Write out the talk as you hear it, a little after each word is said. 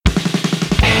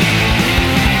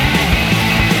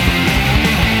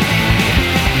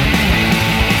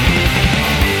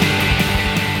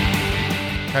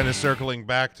of circling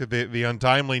back to the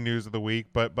untimely news of the week,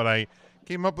 but I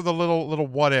came up with a little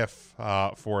what if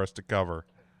for us to cover.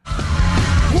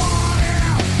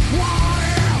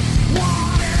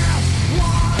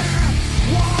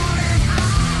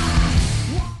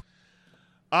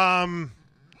 And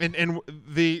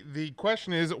the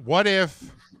question is, what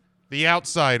if the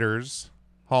Outsiders,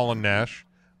 Hall and Nash,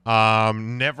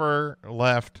 never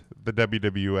left the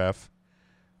WWF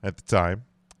at the time,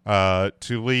 to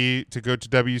go to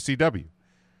WCW,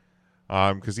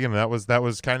 because that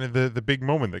was kind of the big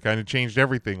moment that kind of changed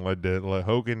everything, led to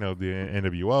Hogan of the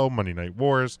NWO, Monday Night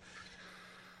Wars.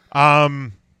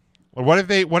 What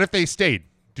if they stayed?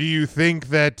 Do you think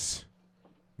that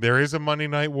there is a Monday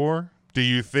Night War? Do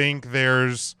you think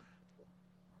there's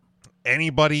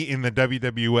anybody in the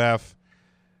WWF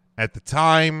at the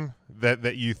time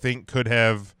that you think could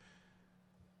have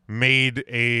made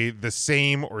the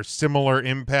same or similar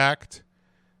impact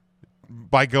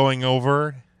by going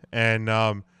over? And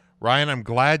Ryan, I'm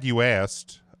glad you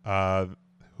asked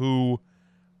who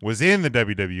was in the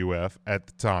WWF at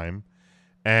the time,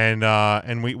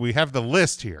 and we have the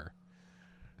list here.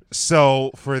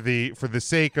 So for the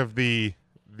sake of the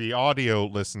audio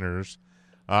listeners,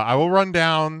 I will run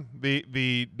down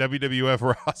the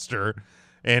WWF roster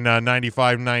in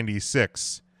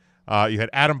 95-96. You had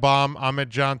Adam Bomb, Ahmed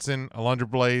Johnson, Alundra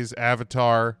Blaze,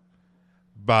 Avatar,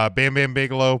 Bam Bam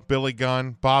Bigelow, Billy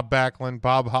Gunn, Bob Backlund,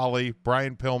 Bob Holly,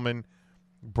 Brian Pillman,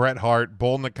 Bret Hart,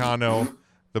 Bull Nakano,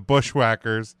 the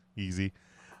Bushwhackers, easy,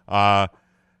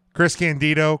 Chris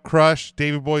Candido, Crush,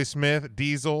 Davey Boy Smith,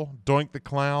 Diesel, Doink the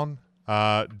Clown,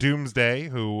 Doomsday,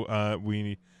 who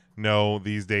we know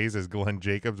these days as Glenn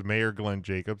Jacobs, Mayor Glenn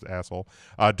Jacobs, asshole,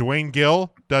 Dwayne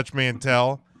Gill, Dutch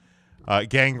Mantell,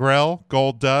 Gangrel,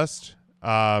 Gold Dust,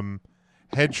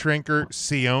 Head Shrinker,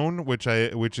 Sion, which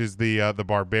is the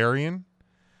Barbarian,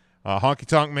 Honky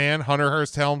Tonk Man, Hunter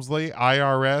Hearst Helmsley,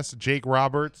 IRS, Jake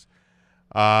Roberts,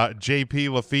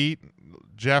 JP Lafitte,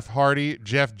 Jeff Hardy,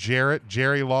 Jeff Jarrett,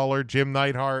 Jerry Lawler, Jim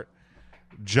Neidhart,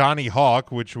 Johnny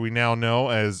Hawk, which we now know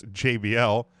as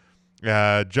JBL,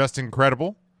 Justin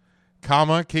Credible,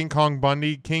 King Kong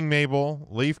Bundy, King Mabel,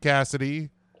 Leif Cassidy,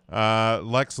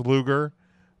 Lex Luger,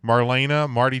 Marlena,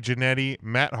 Marty Jannetty,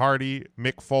 Matt Hardy,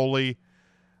 Mick Foley,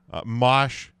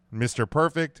 Mosh, Mr.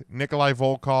 Perfect, Nikolai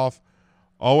Volkov,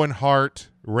 Owen Hart,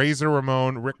 Razor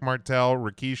Ramon, Rick Martel,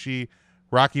 Rikishi,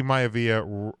 Rocky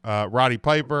Maivia, Roddy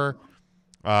Piper,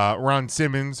 Ron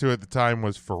Simmons, who at the time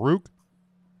was Farouk,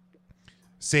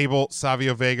 Sable,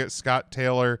 Savio Vega, Scott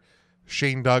Taylor,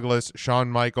 Shane Douglas, Shawn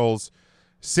Michaels,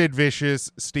 Sid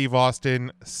Vicious, Steve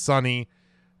Austin, Sonny,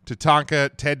 Tatanka,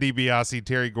 Ted DiBiase,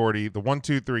 Terry Gordy, the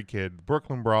 1-2-3 Kid,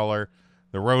 Brooklyn Brawler,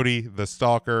 the Roadie, the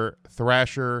Stalker,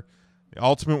 Thrasher, the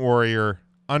Ultimate Warrior,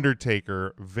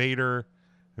 Undertaker, Vader,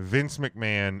 Vince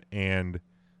McMahon, and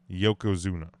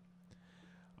Yokozuna.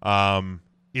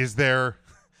 Is there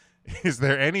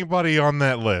anybody on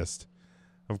that list,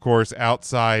 of course,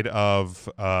 outside of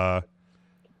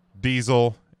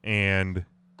Diesel and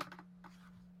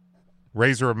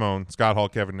Razor Ramon, Scott Hall,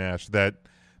 Kevin Nash, that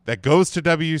goes to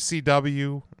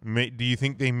WCW? Do you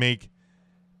think they make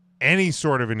any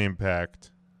sort of an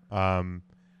impact?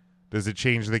 Does it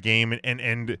change the game?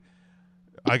 And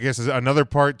I guess another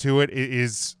part to it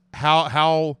is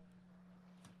how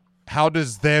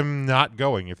does them not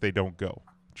going, if they don't go,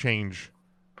 change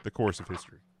the course of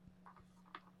history?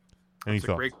 Any That's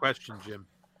thoughts? a great question, Jim.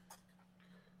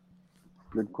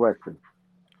 Good question.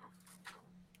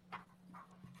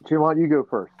 Jim, why don't you go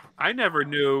first? I never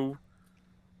knew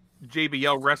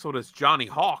JBL wrestled as Johnny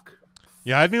Hawk.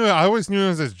 Yeah, I always knew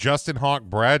it as Justin Hawk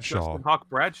Bradshaw. Justin Hawk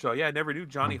Bradshaw. Yeah, I never knew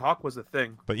Johnny Hawk was a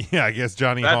thing. But yeah, I guess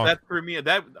Johnny Hawk. That for me,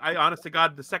 I honest to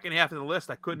God, the second half of the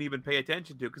list I couldn't even pay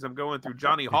attention to because I'm going through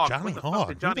Johnny Hawk. Johnny Hawk. Who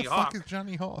the fuck is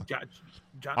Johnny Hawk?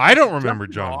 I don't remember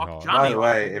Johnny Hawk. By the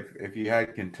way, if you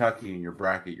had Kentucky in your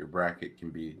bracket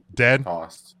can be dead.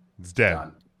 Tossed. It's dead.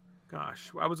 Done.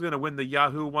 Gosh, I was going to win the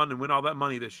Yahoo one and win all that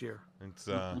money this year. It's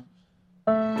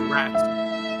Rats.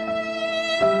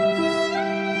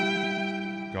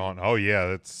 Gone. Oh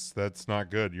yeah, that's not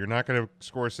good. You're not going to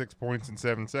score 6 points in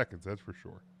 7 seconds. That's for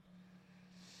sure.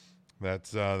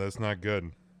 That's not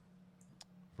good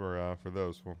for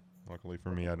those. Well, luckily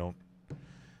for me, I don't. I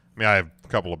mean, I have a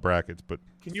couple of brackets, but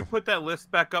can you put that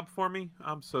list back up for me?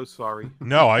 I'm so sorry.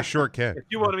 No, I sure can. If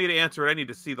you wanted me to answer it, I need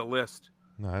to see the list.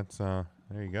 No, that's there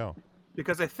you go.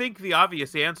 Because I think the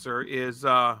obvious answer is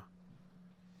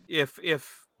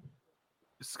if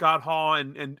Scott Hall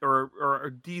or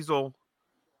Diesel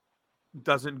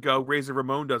doesn't go, Razor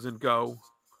Ramon doesn't go,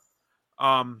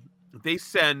 they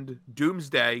send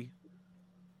Doomsday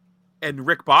and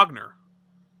Rick Bogner.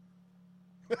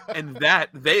 and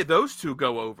those two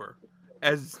go over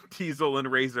as Diesel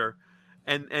and Razor,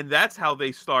 and that's how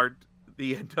they start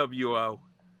the NWO.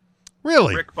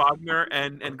 Really? Rick Bogner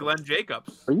and Glenn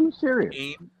Jacobs. Are you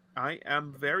serious? I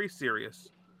am very serious.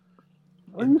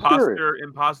 Are you serious?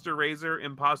 Imposter Razor,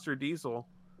 Imposter Diesel.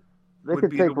 They would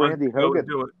could be take the ones Randy to go and Hogan.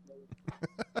 do it.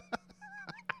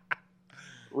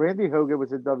 Randy Hogan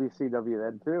was in WCW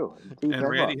then too. And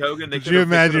Randy Hogan. Could you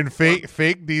imagine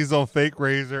fake Diesel, fake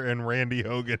Razor, and Randy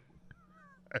Hogan?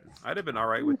 I'd have been all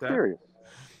right Are with you that. serious?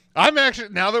 I'm actually,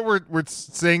 now that we're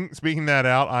speaking that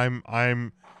out,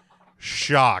 I'm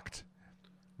shocked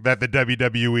that the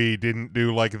WWE didn't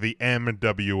do like the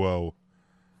MWO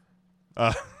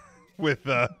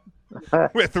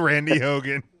with Randy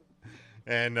Hogan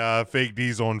and fake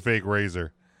Diesel and fake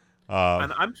Razor.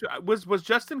 And I'm sure was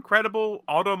Justin Credible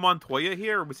Aldo Montoya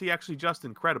here, or was he actually just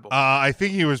Incredible? I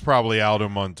think he was probably Aldo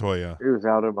Montoya, He was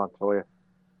out of Montoya.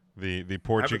 the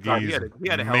Portuguese he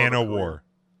had a hell man of of a war.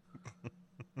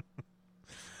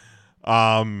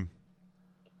 I'll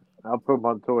put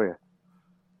Montoya.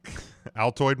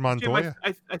 Altoid Jim, Montoya.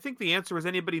 I think the answer was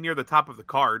anybody near the top of the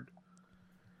card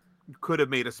could have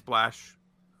made a splash.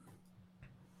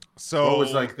 So What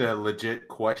was like the legit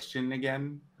question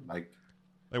again? Like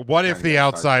what if the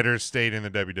outside. outsiders stayed in the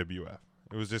WWF?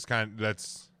 It was just kind of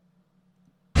that's.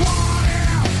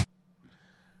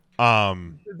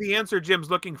 The answer Jim's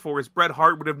looking for is Bret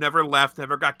Hart would have never left,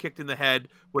 never got kicked in the head,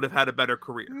 would have had a better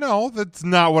career. No, that's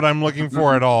not what I'm looking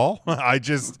for at all. it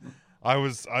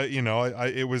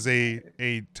was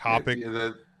a topic.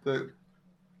 Yeah,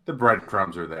 the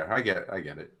breadcrumbs are there. I get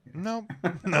it. No,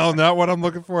 not what I'm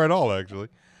looking for at all, actually.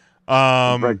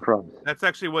 Breadcrumbs. That's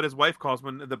actually what his wife calls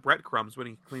when the breadcrumbs when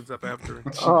he cleans up after it.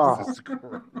 Oh, Jesus Christ.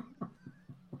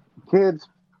 kids,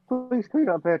 please clean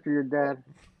up after your dad.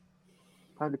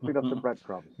 Time to clean up the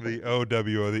breadcrumbs. The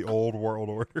OWO, the Old World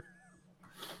Order.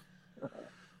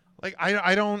 Like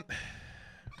I don't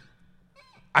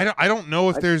know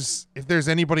if there's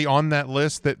anybody on that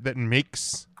list that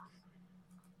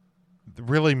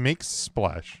really makes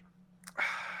splash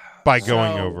by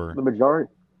going over. The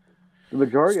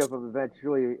majority of them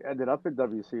eventually ended up in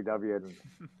WCW and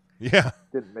Yeah.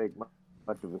 didn't make much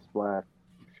of a splash.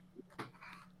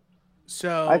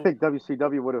 So I think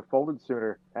WCW would have folded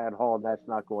sooner had Hall and Nash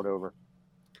not going over.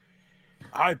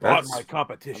 I bought my I'm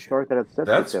competition. sorry that upset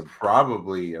That's him.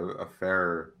 probably a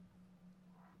fair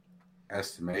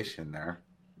estimation there.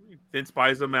 Vince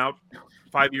buys them out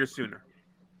 5 years sooner.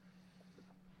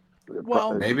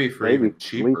 Well, Maybe for Maybe even at least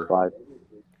cheaper. 5.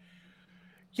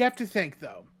 you have to think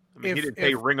though. I mean, he If- didn't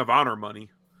pay if- Ring of Honor money.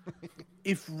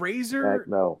 If Razor Heck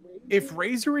no. if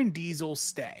Razor and Diesel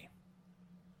stay,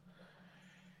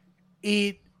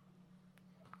 it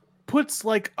puts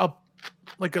like a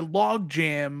log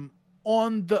jam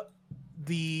on the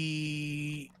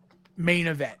main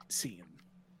event scene.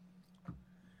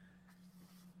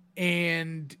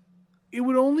 And it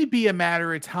would only be a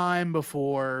matter of time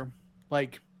before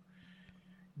like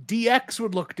DX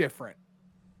would look different.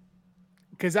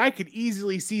 Because I could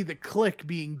easily see the Click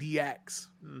being DX.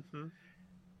 Mm-hmm.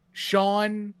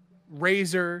 Shawn,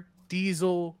 Razor,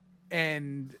 Diesel,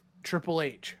 and Triple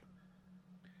H.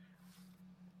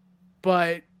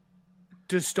 But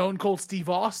does Stone Cold Steve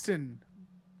Austin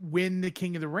win the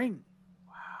King of the Ring?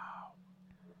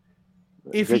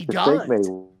 If he Jake the Snake does, may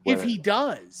win if it. he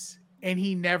does, and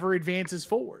he never advances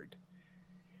forward,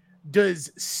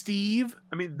 does Steve?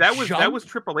 I mean, that Jump? was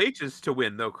Triple H's to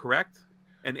win, though, correct?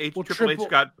 And Well, Triple Triple- H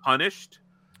got punished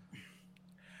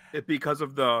because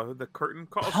of the curtain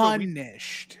call. So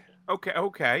Punished.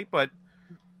 okay, but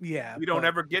Yeah. we don't but-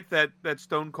 ever get that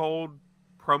Stone Cold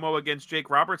promo against Jake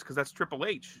Roberts because that's Triple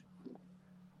H.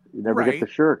 You never Right. get the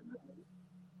shirt.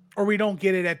 Or we don't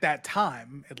get it at that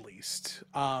time, at least.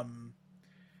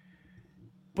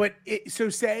 But so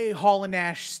say Hall and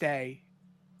Nash stay,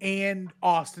 and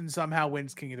Austin somehow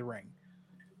wins King of the Ring.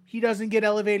 He doesn't get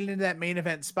elevated into that main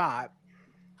event spot.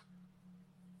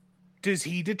 Does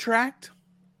he detract,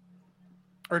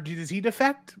 or does he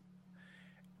defect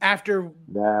after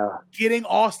Nah, getting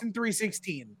Austin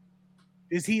 316?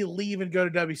 Does he leave and go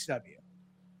to WCW?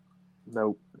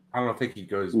 nope. I don't think he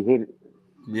goes. He hated.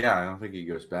 Yeah, I don't think he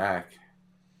goes back.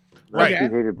 Right. He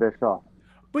hated Bischoff.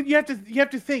 But you have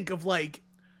to think of like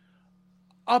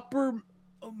upper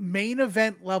main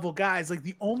event level guys. Like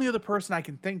the only other person I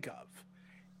can think of,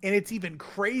 and it's even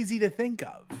crazy to think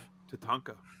of,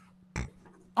 Tatanka.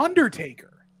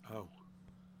 Undertaker. Oh.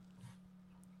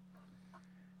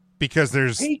 Because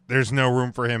there's Hey. no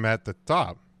room for him at the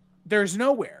top. There's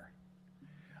nowhere.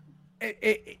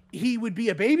 He would be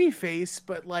a baby face,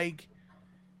 but like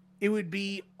it would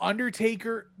be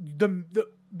Undertaker. The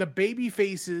the baby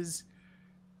faces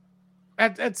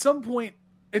at some point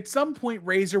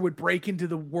Razor would break into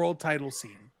the world title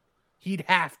scene. He'd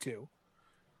have to.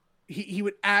 He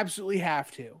would absolutely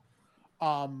have to.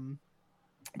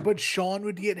 But Shawn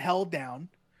would get held down.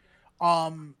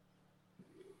 Shawn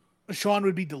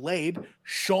would be delayed.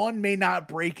 Shawn may not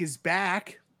break his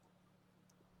back.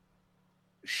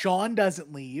 Shawn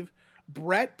doesn't leave.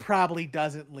 Brett probably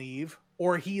doesn't leave,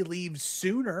 or he leaves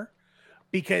sooner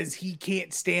because he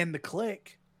can't stand the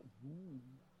click.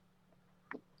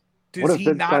 What Does if he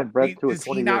Vince not? signed Brett to a Does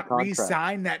he 20-year not contract?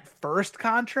 re-sign that first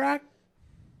contract?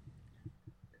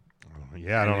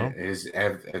 Yeah, I don't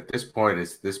know. At this point,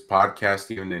 is this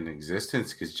podcast even in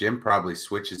existence? Because Jim probably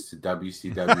switches to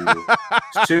WCW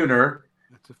sooner,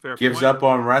 That's a fair gives point. up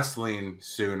on wrestling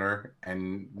sooner,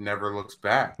 and never looks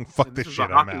back. Fuck This this is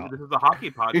shit. a I'm hockey. out. This is a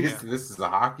hockey podcast. This is a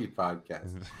hockey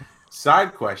podcast.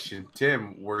 Side question,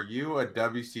 Tim, were you a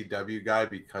WCW guy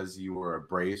because you were a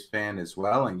Braves fan as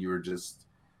well, and you were just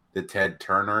the Ted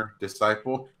Turner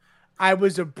disciple? I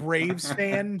was a Braves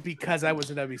fan because I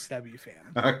was a WCW fan.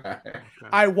 Okay.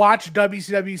 I watched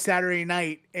WCW Saturday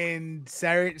night, and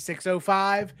Saturday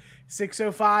 6:05.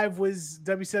 6:05 was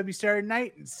WCW Saturday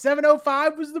night, and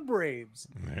 7:05 was the Braves.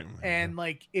 And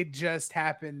like it just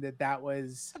happened that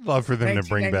was I'd love for them to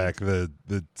bring 1990. back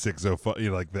the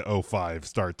 6:05, like the 05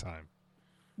 start time.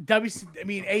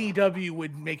 AEW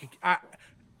would make it.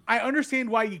 I understand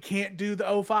why you can't do the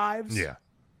 05s. Yeah,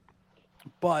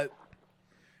 But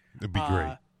it'd be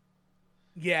great.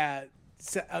 yeah,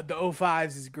 the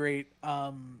 05s is great.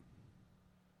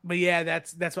 But yeah,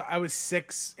 that's what I was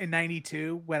 6 in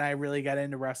 92 when I really got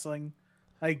into wrestling.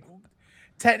 Like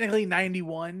technically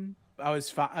 91, I was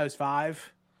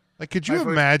 5. Like, could my you first-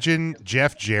 imagine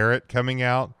Jeff Jarrett coming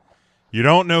out? You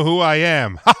don't know who I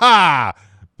am, ha ha!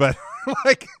 But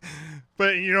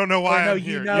but you don't know why Or no, I'm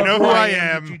here. You know know who I but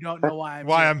am, you don't know why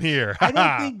why here. I'm here. I Ha don't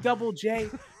ha. think Double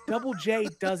J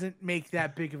doesn't make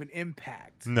that big of an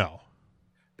impact No.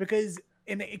 because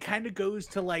and it kind of goes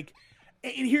to like.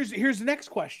 And here's the next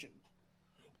question: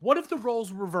 what if the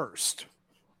roles reversed,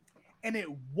 and it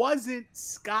wasn't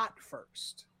Scott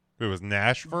first? It was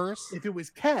Nash first. If it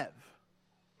was Kev,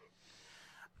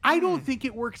 I don't think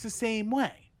it works the same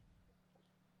way.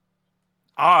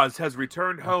 Oz has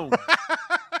returned home.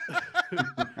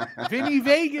 Vinny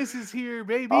Vegas is here,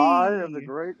 baby. I am the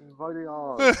great and mighty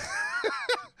Oz.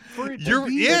 For it to You're-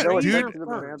 be yeah, No Razor dude. attention to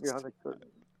the man first. behind the curtain.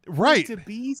 Right. To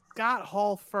be Scott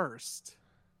Hall first.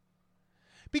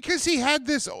 Because he had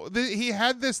this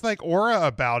like aura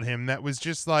about him that was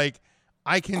just like,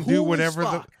 I can do Cool as whatever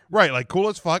fuck. right, like cool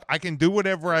as fuck. I can do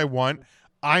whatever I want.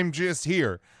 I'm just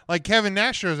here. Like Kevin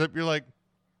Nash shows up, you're like,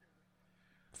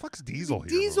 fuck's Diesel here?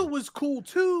 Diesel bro? was cool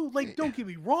too. Like, don't get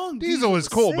me wrong. Diesel is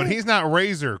cool, but sick. he's not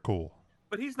Razor cool.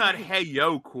 But he's not hey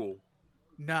yo cool.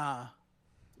 Nah.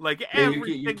 Like Yeah,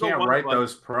 every you single can't one write of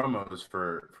us- those promos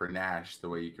for Nash the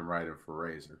way you can write them for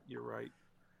Razor. You're right.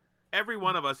 Every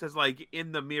one of us has like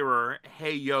in the mirror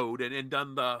hey yo'd and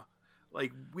done the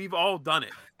like we've all done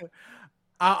it.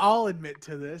 I'll admit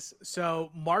to this.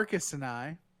 So Marcus and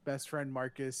I, best friend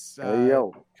Marcus, Hey,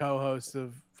 yo. co-host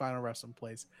of Final Wrestling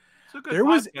Place, It's a good There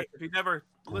was podcast. If you never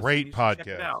listened, Great you should check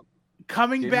it podcast. out.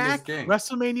 coming Give him his back ding.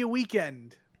 WrestleMania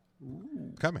weekend.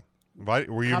 Coming.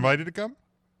 Were you Come- invited to come?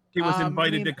 He was I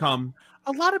invited mean- to come.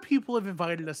 A lot of people have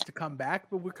invited us to come back,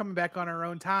 but we're coming back on our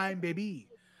own time, baby.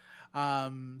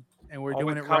 And we're Always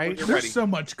doing it come when right. you're There's ready. so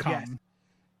much come.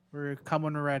 We're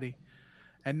coming ready,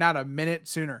 and not a minute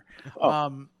sooner.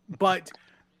 Oh. But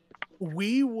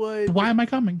we would Why am I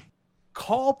coming?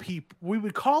 call people. We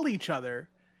would call each other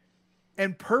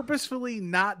and purposefully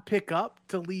not pick up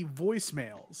to leave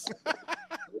voicemails,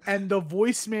 and the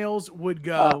voicemails would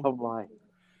go, Oh my.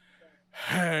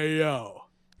 "Hey yo,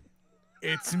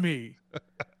 it's me,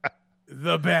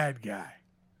 the bad guy,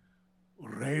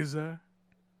 Razor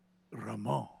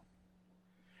Ramon."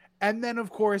 And then, of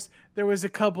course, there was a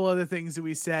couple other things that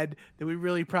we said that we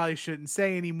really probably shouldn't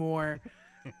say anymore,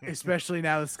 especially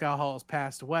now that Scott Hall has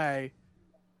passed away.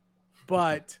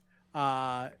 But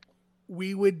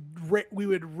we would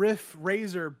riff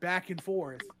Razor back and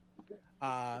forth,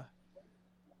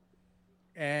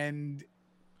 and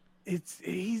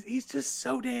he's just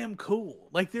so damn cool.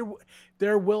 Like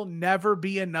there will never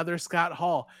be another Scott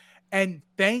Hall, and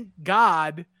thank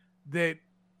God that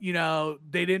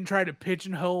they didn't try to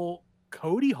pigeonhole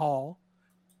Cody Hall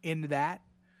into that,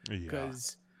 Yeah.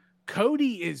 because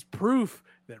Cody is proof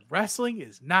that wrestling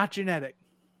is not genetic.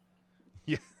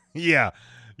 Yeah.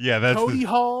 Yeah, that's Cody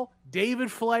Hall, David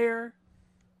Flair,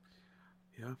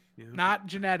 Yeah, yeah. not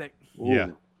genetic. Yeah.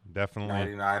 Ooh. definitely.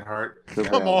 99 Heart.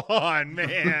 Come on,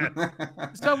 man.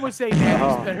 Some would say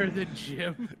Natty's better than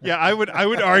Jim. Yeah, I would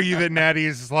argue that Natty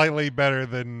is slightly better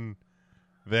than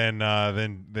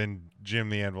Jim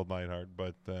the Anvil Neidhart,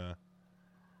 but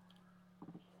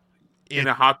In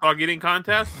a hot dog eating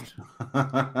contest?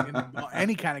 In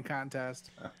any kind of contest.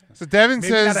 so Devin Maybe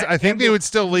says not an I think they anvil- would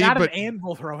still lead, Not but an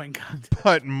anvil throwing contest.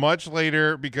 but much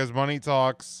later because money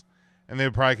talks, and they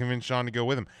would probably convince Sean to go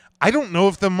with him. I don't know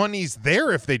if the money's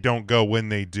there if they don't go when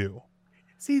they do.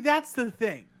 See, that's the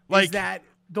thing. Like- Is that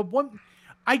the one?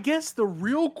 I guess the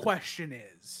real question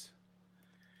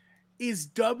is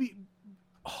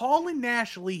Hall and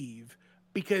Nash leave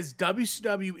because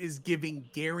WCW is giving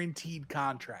guaranteed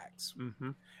contracts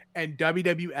Mm-hmm. and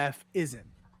WWF isn't.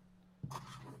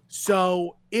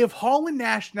 So if Hall and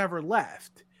Nash never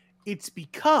left, it's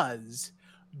because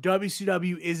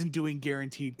WCW isn't doing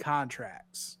guaranteed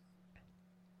contracts.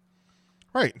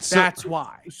 Right. So That's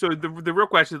why. So the real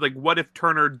question is, like, what if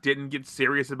Turner didn't get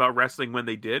serious about wrestling when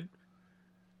they did?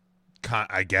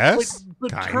 I guess.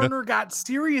 But Kinda. Turner got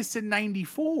serious in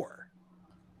 '94.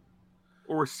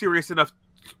 Or serious enough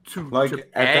to Like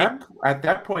to at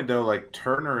that point though, like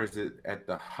Turner is at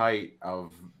the height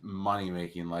of money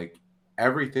making. Like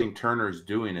everything Turner's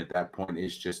doing at that point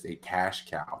is just a cash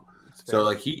cow. So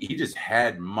like he just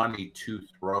had money to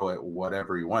throw at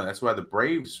whatever he wanted. That's why the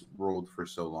Braves ruled for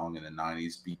so long in the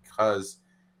 90s, because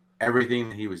everything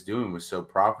that he was doing was so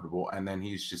profitable, and then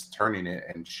he's just turning it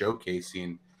and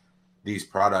showcasing these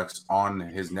products on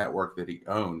his network that he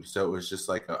owned. So it was just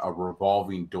like a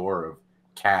revolving door of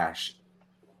cash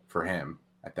for him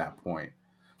at that point.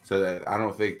 So that I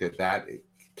don't think that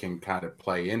can kind of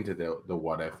play into the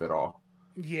what if at all.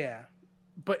 Yeah,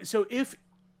 but so if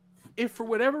for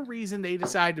whatever reason they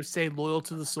decide to stay loyal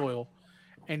to the soil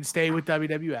and stay with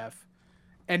WWF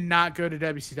and not go to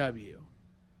WCW,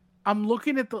 I'm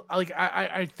looking at the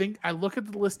I think I look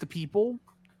at the list of people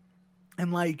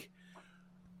and like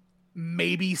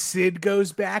maybe Sid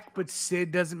goes back, but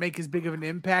Sid doesn't make as big of an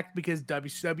impact because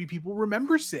WCW people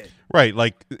remember Sid. Right,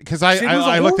 like because Sid was a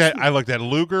I looked horseman. at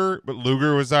Luger, but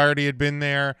Luger had been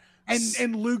there.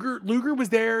 And Luger was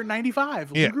there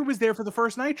 95. Yeah. Luger was there for the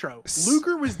first Nitro.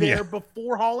 Luger was there Yeah.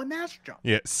 before Hall and Nash jumped.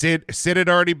 Yeah, Sid had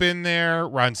already been there.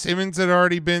 Ron Simmons had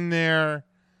already been there.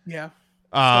 Yeah.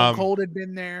 Stone Um, Cold had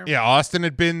been there. yeah, Austin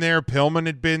had been there. Pillman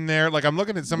had been there. Like I'm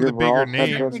looking at some of the Jim bigger Ross had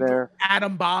names, been there.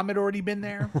 Adam Bomb had already been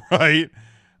there. right?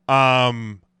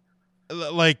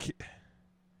 Like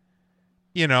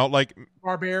like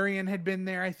Barbarian had been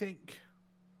there, I think.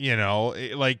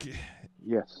 like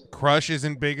Yes. Crush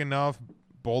isn't big enough.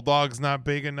 Bulldog's not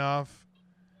big enough.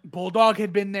 Bulldog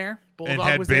had been there. Bulldog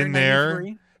had was been there. there. in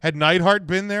 93. Had Neidhart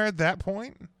been there at that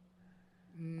point?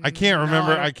 I can't No,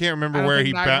 remember. I I can't remember don't where think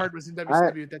he. Neidhart was in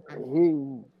WCW at that time.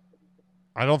 He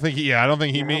I don't think he. Yeah, I don't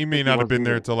think he. Yeah, I May, don't he may think he not have was been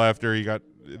there either. till after he got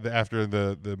after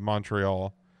the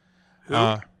Montreal.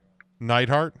 Who?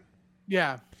 Neidhart,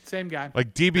 Yeah, same guy.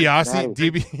 like DiBiase. Thanks.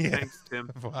 DB. Yeah. Thanks, Tim.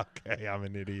 Okay, I'm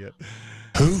an idiot.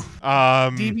 Who?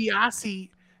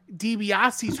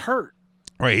 DiBiase's hurt.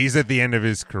 Right, he's at the end of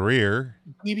his career.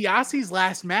 DiBiase's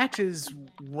last match is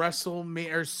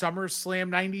WrestleMania or SummerSlam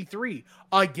 93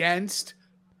 against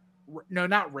no,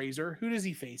 not Razor. Who does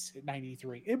he face at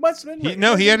 93? It must have been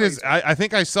He had his. I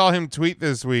think I saw him tweet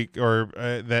this week or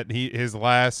that his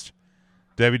last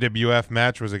WWF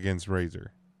match was against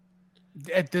Razor.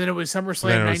 And then it was SummerSlam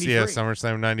Then it was, 93. yeah,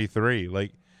 SummerSlam '93.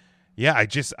 Like, yeah,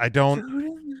 I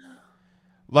don't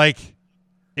like.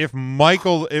 If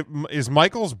is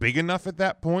Michaels big enough at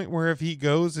that point where if he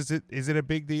goes, is it a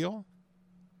big deal?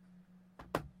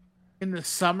 In the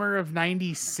summer of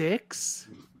 96.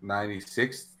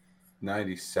 96,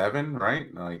 97,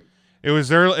 right? Like It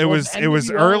was early. It Well, was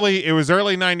NWO early. It was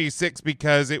early '96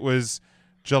 because it was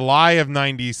July of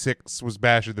 '96 was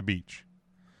Bash at the Beach.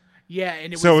 Yeah,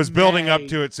 and So it was building up May,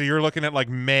 to it. So you're looking at like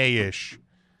May-ish.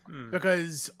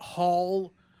 because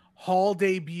Hall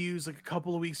debuts like a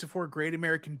couple of weeks before Great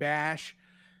American Bash.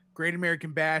 Great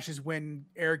American Bash is when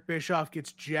Eric Bischoff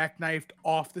gets jackknifed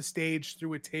off the stage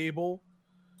through a table.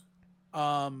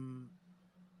 And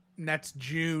that's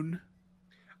June.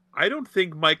 I don't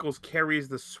think Michaels carries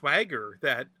the swagger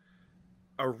that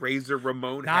a Razor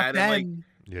Ramon Not had, then. and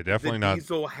Yeah, like definitely the not.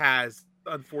 Diesel has.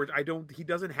 Unfortunately, he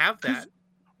doesn't have that.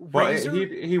 well, Razor,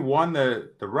 he won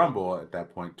the Rumble at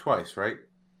that point twice, right?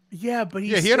 yeah, but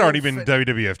Yeah, he had already been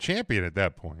WWF champion at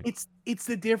that point. It's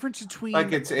the difference between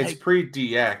Like it's pre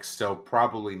DX, so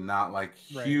probably not like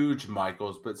Right. huge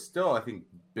Michaels, but still I think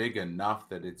big enough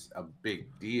that it's a big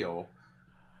deal.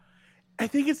 I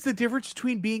think it's the difference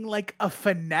between being like a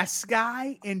finesse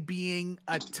guy and being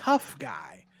a tough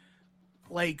guy.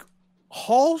 Like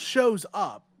Hall shows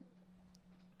up,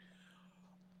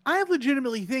 I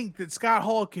legitimately think that Scott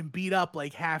Hall can beat up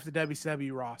like half the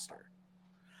WCW roster.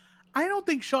 I don't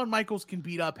think Shawn Michaels can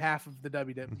beat up half of the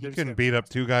WWE. He couldn't beat up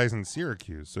two guys in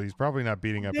Syracuse, so he's probably not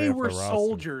beating up They half were the roster.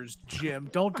 soldiers, Jim.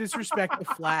 Don't disrespect the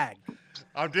flag.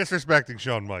 I'm disrespecting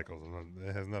Shawn Michaels.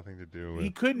 It has nothing to do with. He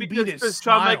couldn't beat Because his does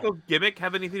smile. Shawn Michaels' gimmick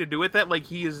have anything to do with that? Like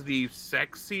he is the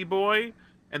sexy boy,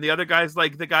 and the other guy's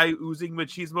like the guy oozing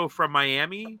machismo from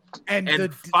Miami, and and the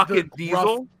fucking rough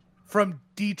Diesel from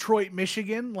Detroit,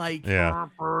 Michigan. Like, Yeah.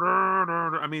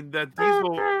 I mean that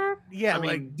Diesel, yeah, I mean,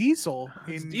 like Diesel.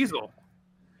 it's in- Diesel.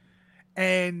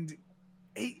 And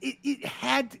it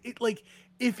had it like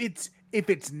if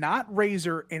it's not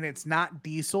Razor and it's not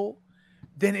Diesel,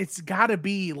 then it's got to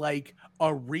be like a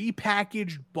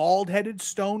repackaged bald-headed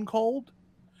Stone Cold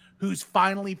who's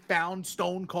finally found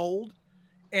Stone Cold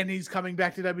and he's coming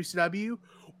back to WCW,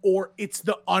 or it's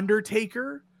the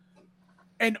Undertaker.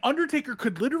 And Undertaker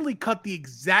could literally cut the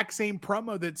exact same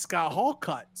promo that Scott Hall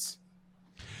cuts.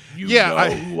 You know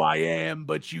who I am,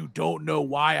 but you don't know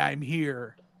why I'm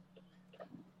here.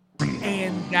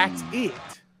 And that's it.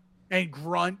 And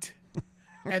grunt.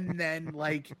 And then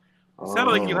like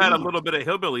Sounded like you had a little bit of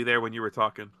hillbilly there when you were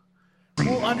talking.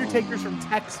 well, Undertaker's from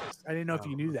Texas. I didn't know if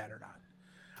you knew that or not.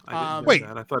 I didn't know Wait,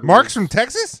 that. I thought it Mark's was from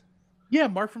Texas? Yeah,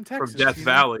 Mark from Texas. from Death you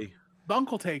know? Valley. The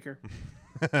Uncle Taker.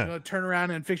 Turn around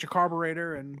and fix your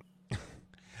carburetor and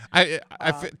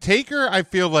Taker, I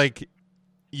feel like,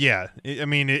 yeah. I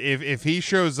mean, if he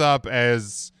shows up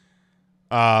as,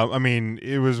 I mean,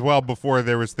 it was well before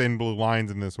there was thin blue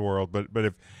lines in this world. But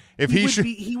if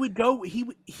he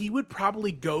would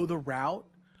probably go the route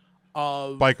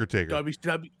of Biker Taker,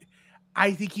 WCW.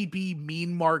 I think he'd be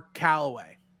Mean Mark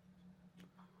Calloway,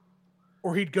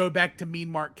 or he'd go back to Mean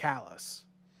Mark Callis.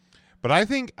 but I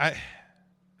think I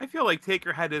feel like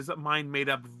Taker had his mind made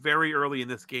up very early in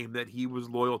this game that he was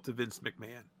loyal to Vince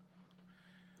McMahon.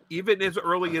 Even as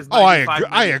early as Oh, I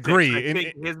 95, agree. 96, I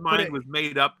think his mind was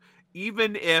made up.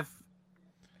 Even if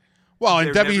and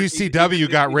There never- WCW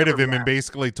even got if rid he of him never and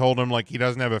basically told him like he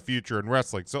doesn't have a future in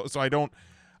wrestling. So I don't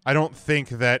think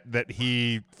that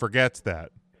he forgets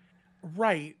that.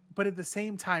 Right, but at the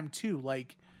same time too,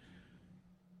 like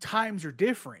times are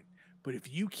different. But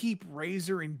if you keep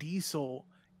Razor and Diesel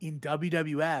in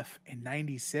WWF in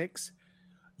 96,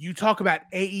 you talk about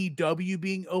AEW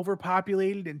being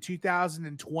overpopulated in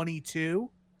 2022.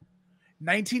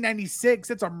 1996,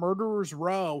 that's a murderer's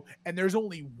row, and there's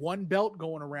only one belt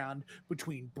going around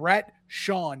between Brett,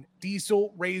 Shawn,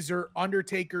 Diesel, Razor,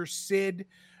 Undertaker, Sid.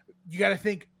 You got to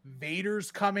think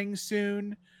Vader's coming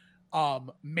soon.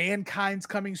 Mankind's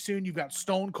coming soon. You've got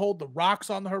Stone Cold, The Rock's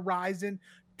on the horizon.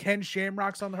 Ken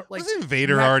Shamrock's on the like. Wasn't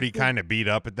Vader already kind of beat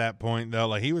up at that point though?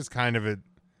 Like he was kind of a.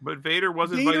 but Vader was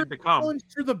Vader invited to come. challenged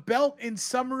for the belt in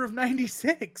summer of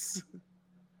 96.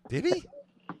 Did he?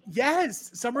 Yes,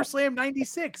 SummerSlam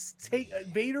 96. Take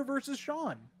Vader versus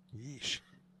Shawn. Yeesh.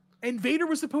 And Vader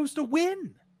was supposed to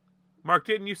win. Mark,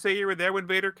 didn't you say you were there when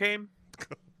Vader came?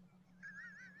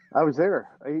 I was there.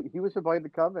 He was invited to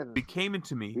come, and He came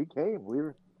into me. he came.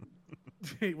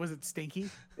 We Was it stinky?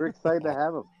 were excited to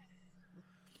have him.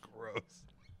 Gross.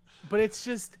 But it's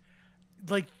just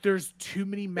like there's too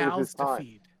many mouths to time.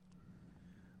 feed.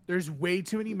 There's way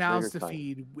too many mouths to time.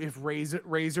 feed if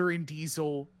Razor and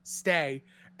Diesel stay.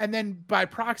 And then by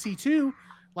proxy too,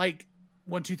 like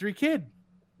 1, 2, 3 Kid.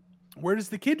 Where does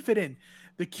the Kid fit in?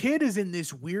 The Kid is in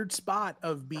this weird spot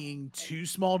of being too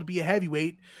small to be a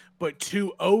heavyweight, but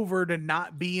too over to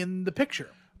not be in the picture.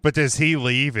 But does he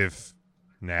leave if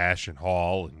Nash and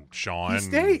Hall and Shawn? He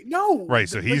stay no Right,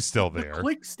 so the- he's like, still the there.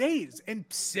 Click stays, and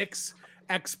 6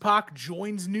 X-Pac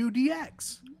joins New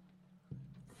DX,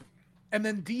 and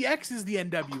then DX is the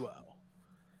NWO.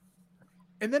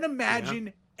 And then imagine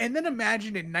in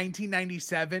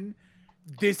 1997,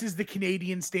 this is the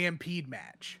Canadian Stampede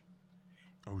match.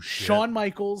 Oh shit. Shawn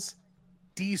Michaels,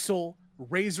 Diesel,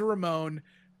 Razor Ramon,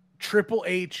 Triple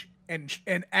H, and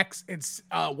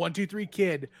 1, 2, 3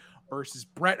 Kid versus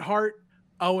Bret Hart,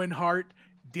 Owen Hart,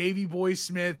 Davey Boy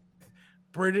Smith,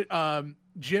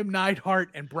 Jim Neidhart,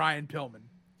 and Brian Pillman.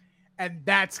 And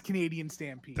that's Canadian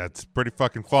Stampede. That's pretty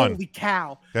fucking fun. Holy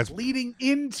cow! That's- leading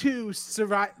into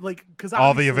survive, like because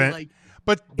All the event- like,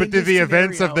 But in did this the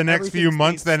events of scenario, the next few everything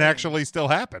months stays the then same. actually still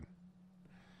happen?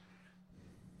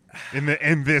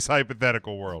 In this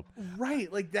hypothetical world.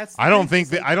 right, like that's. I don't thing,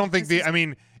 think it's that. I don't think this the. is- I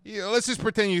mean, let's just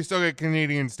pretend you still get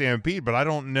Canadian Stampede, but I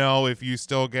don't know if you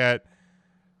still get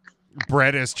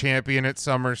Brett as champion at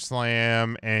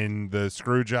SummerSlam and the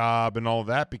screw job and all of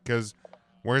that, because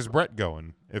where's Brett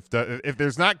going? If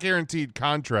there's not guaranteed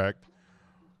contract,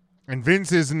 and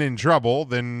Vince isn't in trouble,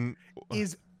 then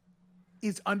Is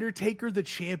Undertaker the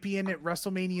champion at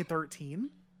WrestleMania 13?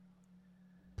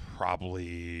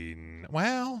 probably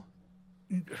well,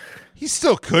 he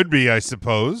still could be, I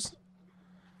suppose.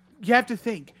 You have to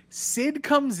think. Sid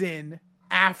comes in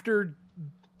after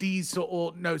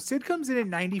Diesel. No, Sid comes in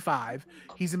 95.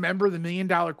 He's a member of the $1 Million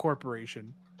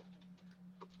Corporation.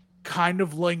 Kind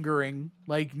of lingering,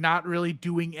 like not really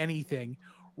doing anything.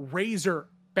 Razor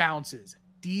bounces.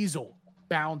 Diesel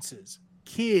bounces.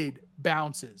 Kid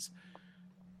bounces.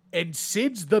 And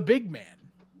Sid's the big man.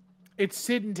 It's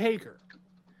Sid and Taker.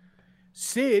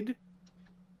 Sid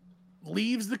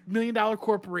leaves the $1 Million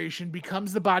Corporation,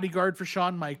 becomes the bodyguard for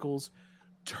Shawn Michaels,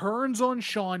 turns on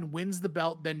Shawn, wins the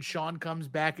belt. Then Shawn comes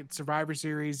back at Survivor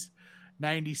Series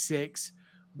 96,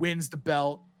 wins the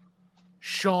belt.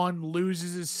 Shawn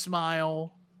loses his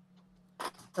smile.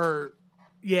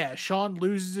 Shawn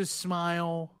loses his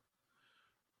smile.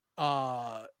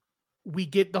 We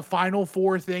get the Final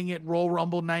Four thing at Royal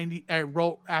Rumble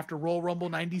after Royal Rumble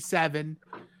 97.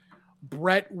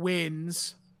 Brett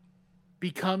wins,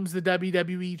 becomes the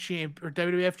WWE champ or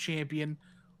WWF champion,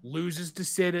 loses to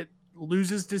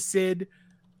Sid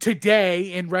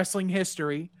today in wrestling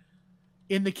history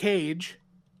in the cage.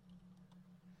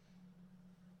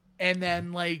 And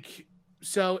then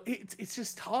so it's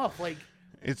just tough.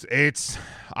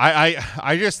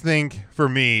 I just think for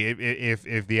me,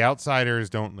 if the outsiders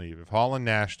don't leave, if Hall and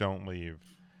Nash don't leave,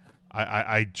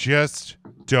 I just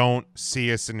don't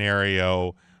see a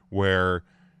scenario where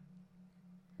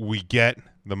we get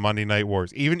the Monday Night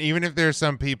Wars. Even if there's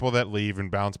some people that leave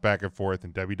and bounce back and forth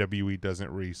and WWE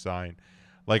doesn't re-sign.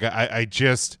 I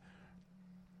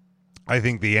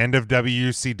think the end of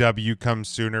WCW comes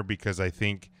sooner because I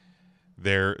think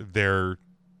they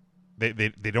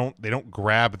don't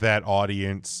grab that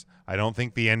audience. I don't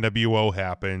think the NWO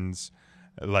happens.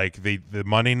 The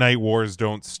Monday Night Wars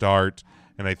don't start,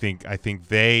 and I think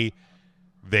they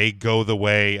go the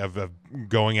way of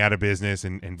going out of business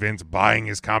and Vince buying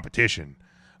his competition.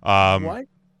 What?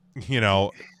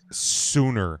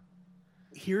 Sooner.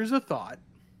 Here's a thought.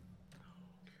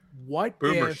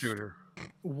 Boomer shooter.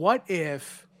 What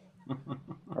if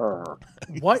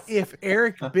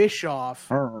Eric Bischoff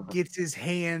gets his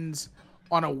hands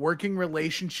on a working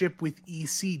relationship with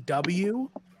ECW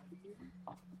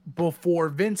before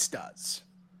Vince does?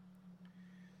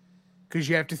 Because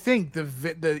you have to think the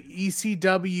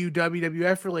ECW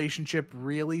WWF relationship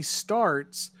really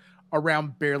starts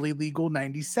around Barely Legal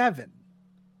 97.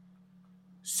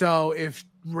 So if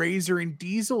Razor and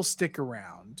Diesel stick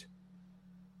around,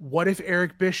 what if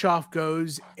Eric Bischoff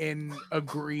goes and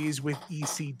agrees with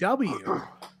ECW?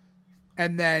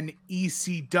 And then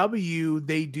ECW,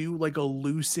 they do a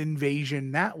loose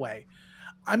invasion that way.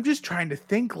 I'm just trying to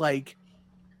think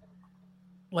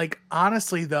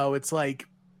honestly though, it's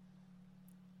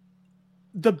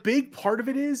the big part of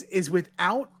it is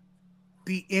without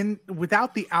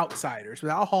the outsiders,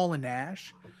 without Hall and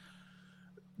Nash,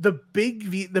 the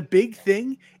big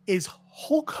thing is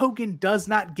Hulk Hogan does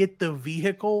not get the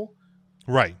vehicle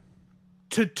right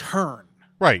to turn.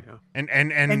 Right. Yeah.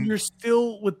 And you're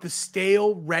still with the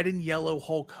stale red and yellow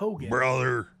Hulk Hogan,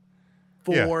 brother,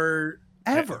 forever.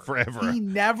 Forever. He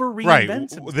never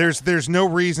reinvents himself. There's no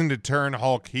reason to turn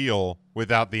Hulk heel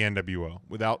without the NWO,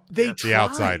 without the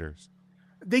outsiders.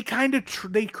 They kind of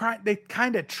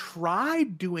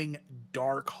tried doing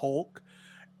Dark Hulk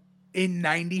in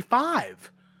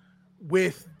 95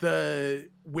 with the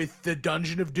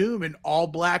Dungeon of Doom and all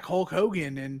black Hulk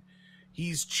Hogan, and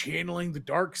he's channeling the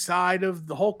dark side of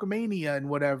the Hulkamania and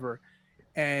whatever.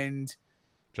 And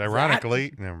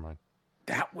ironically, never mind.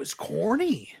 That was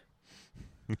corny.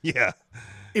 Yeah.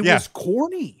 It was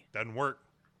corny. Doesn't work.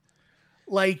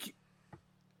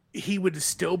 He would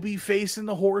still be facing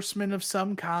the Horsemen of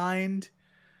some kind.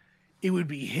 It would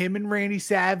be him and Randy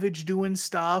Savage doing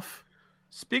stuff.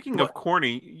 Speaking of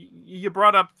corny, you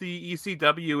brought up the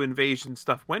ECW invasion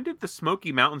stuff. When did the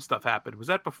Smoky Mountain stuff happen? Was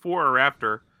that before or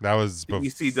after? That was the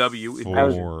ECW.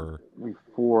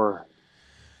 Before.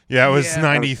 Yeah, it was Yeah.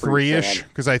 93-ish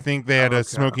because I think they had a Okay.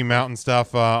 Smoky Mountain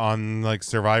stuff on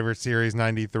Survivor Series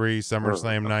 93,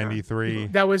 SummerSlam 93.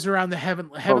 That was around the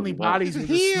Heavenly wow. Bodies of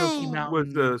the Smoky Mountain.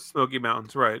 With the Smoky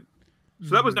Mountains, right?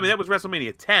 So that was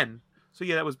WrestleMania 10. So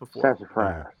yeah, that was before.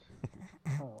 Sassafras.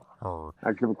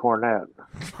 I give a cornet.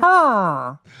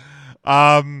 But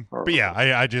yeah,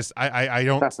 I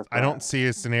don't see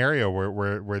a scenario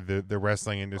where the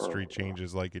wrestling industry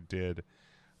changes like it did.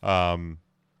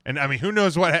 And I mean, who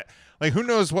knows what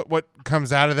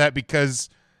comes out of that, because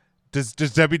does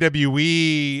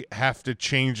WWE have to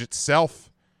change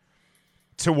itself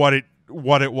to what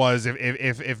what it was.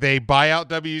 If they buy out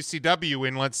WCW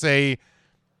in, let's say,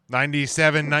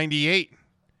 97, 98,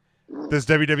 does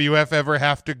WWF ever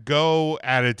have to go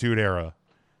Attitude Era?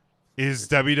 Is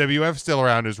WWF still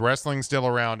around? Is wrestling still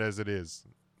around as it is?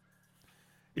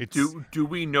 Do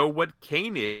we know what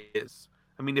Kane is?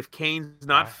 I mean, if Kane's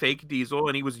not fake Diesel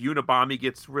and he was Unabomber, he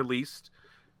gets released.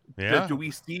 Yeah. Do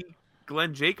we see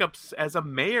Glenn Jacobs as a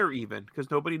mayor even?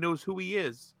 Because nobody knows who he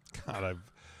is. God,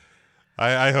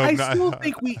 I hope I not. still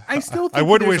think I still think I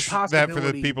would there's a wish that for the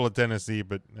possibility- people of Tennessee,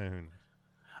 but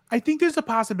I think there's a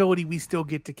possibility we still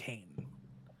get to Kane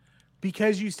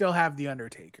because you still have the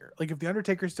Undertaker. Like if the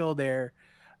Undertaker's still there,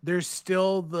 there's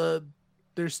still going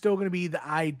to be the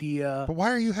idea. but why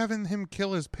are you having him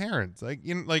kill his parents?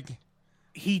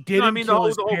 He didn't the kill whole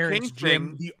his Kane parents, Jim.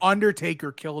 thing- The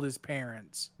Undertaker killed his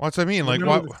parents. What's I mean? You Like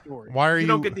know the story. why are You you?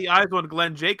 don't get the eyes on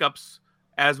Glenn Jacobs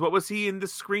as what was he in the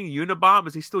screen? Unabomber?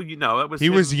 Is he still That was He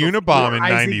him was before- Unabomber in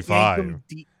Isaac 95.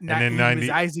 Yankem and in he 90 was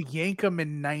Isaac Yankem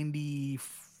in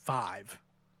 95.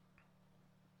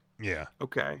 Yeah.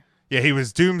 Okay. Yeah, he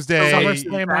was Doomsday.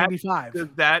 SummerSlam that- 95. Does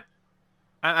that?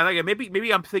 And again,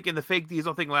 maybe I'm thinking the fake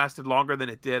Diesel thing lasted longer than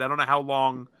it did. I don't know how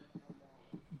long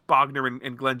Bogner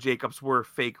and Glenn Jacobs were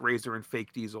fake Razor and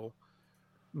fake Diesel,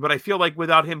 but I feel like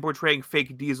without him portraying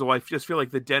fake Diesel, I just feel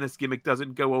like the Dennis gimmick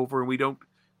doesn't go over, and we don't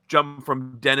jump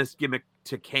from Dennis gimmick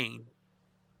to Kane.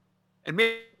 And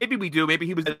maybe we do. Maybe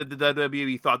he was the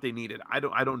WWE thought they needed. I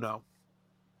don't know.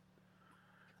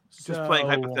 Just playing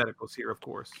So, hypotheticals here, of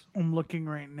course. I'm looking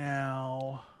right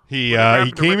now. He What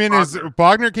happened to came Rick in as Bogner?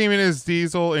 Bogner came in as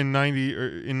Diesel in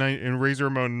in Razor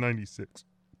Ramon in 96.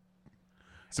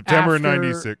 September of After-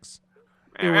 96.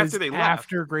 It was After they left.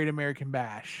 after Great American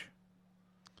Bash.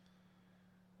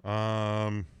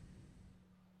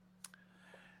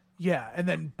 Yeah, and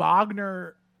then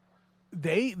Bogner,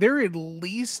 they're at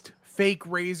least fake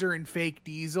Razor and fake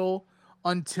Diesel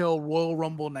until Royal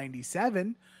Rumble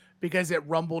 97, because at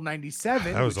Rumble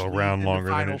 97, That was which around leads in the longer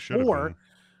than Final it should have Four, been.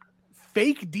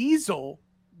 fake Diesel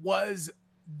was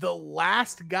the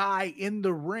last guy in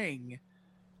the ring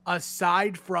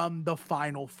aside from the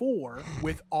Final Four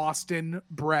with Austin,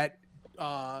 Brett,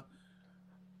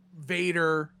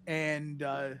 Vader, and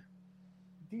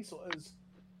Diesel.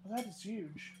 That is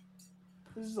huge.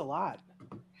 This is a lot.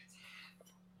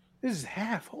 This is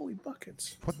half. Holy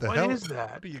buckets. What the What hell is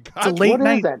that? What do you It's a got? late What is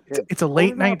night. that, Tim? It's a Hold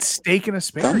late it night up. steak and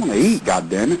asparagus. I'm gonna eat,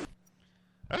 goddammit.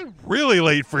 That's really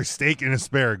late for steak and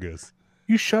asparagus.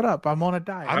 You shut up. I'm on a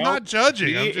diet. I'm Well, not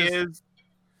judging. I'm just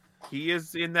He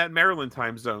is in that Maryland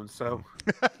time zone, so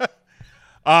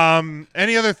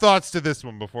any other thoughts to this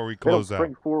one before we They don't close out?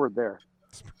 spring forward there.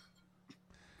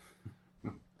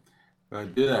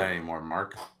 Don't do that anymore,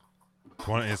 Mark.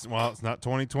 It's not They don't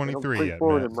 2023 spring yet,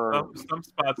 forward Matt. in Maryland. some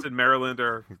spots in Maryland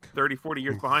are 30, 40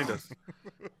 years behind us.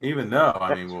 Even though,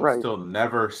 I mean, That's we'll right. still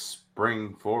never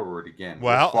spring forward again.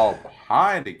 Well- We'll fall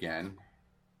behind again.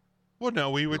 Well,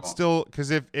 no, we would Well- still, because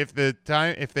if the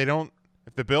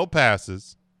bill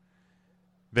passes,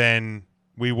 then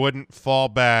we wouldn't fall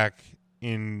back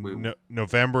in We-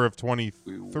 November of We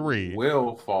 23,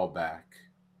 will fall back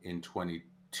in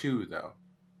 22, though.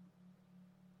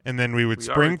 and then we would We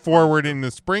spring are- forward in the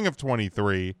spring of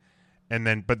 23,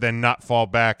 but then not fall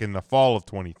back in the fall of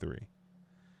 23.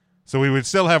 So we would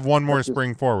still have one more That's just-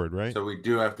 spring forward, right? So we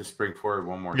do have to spring forward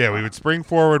one more Yeah, time. we would spring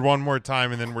forward one more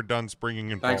time, and then we're done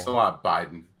springing and Thanks a fall. lot,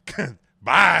 Biden.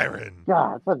 Byron.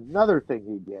 God, that's another thing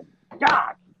he did.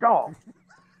 God, dog.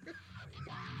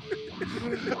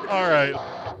 All right.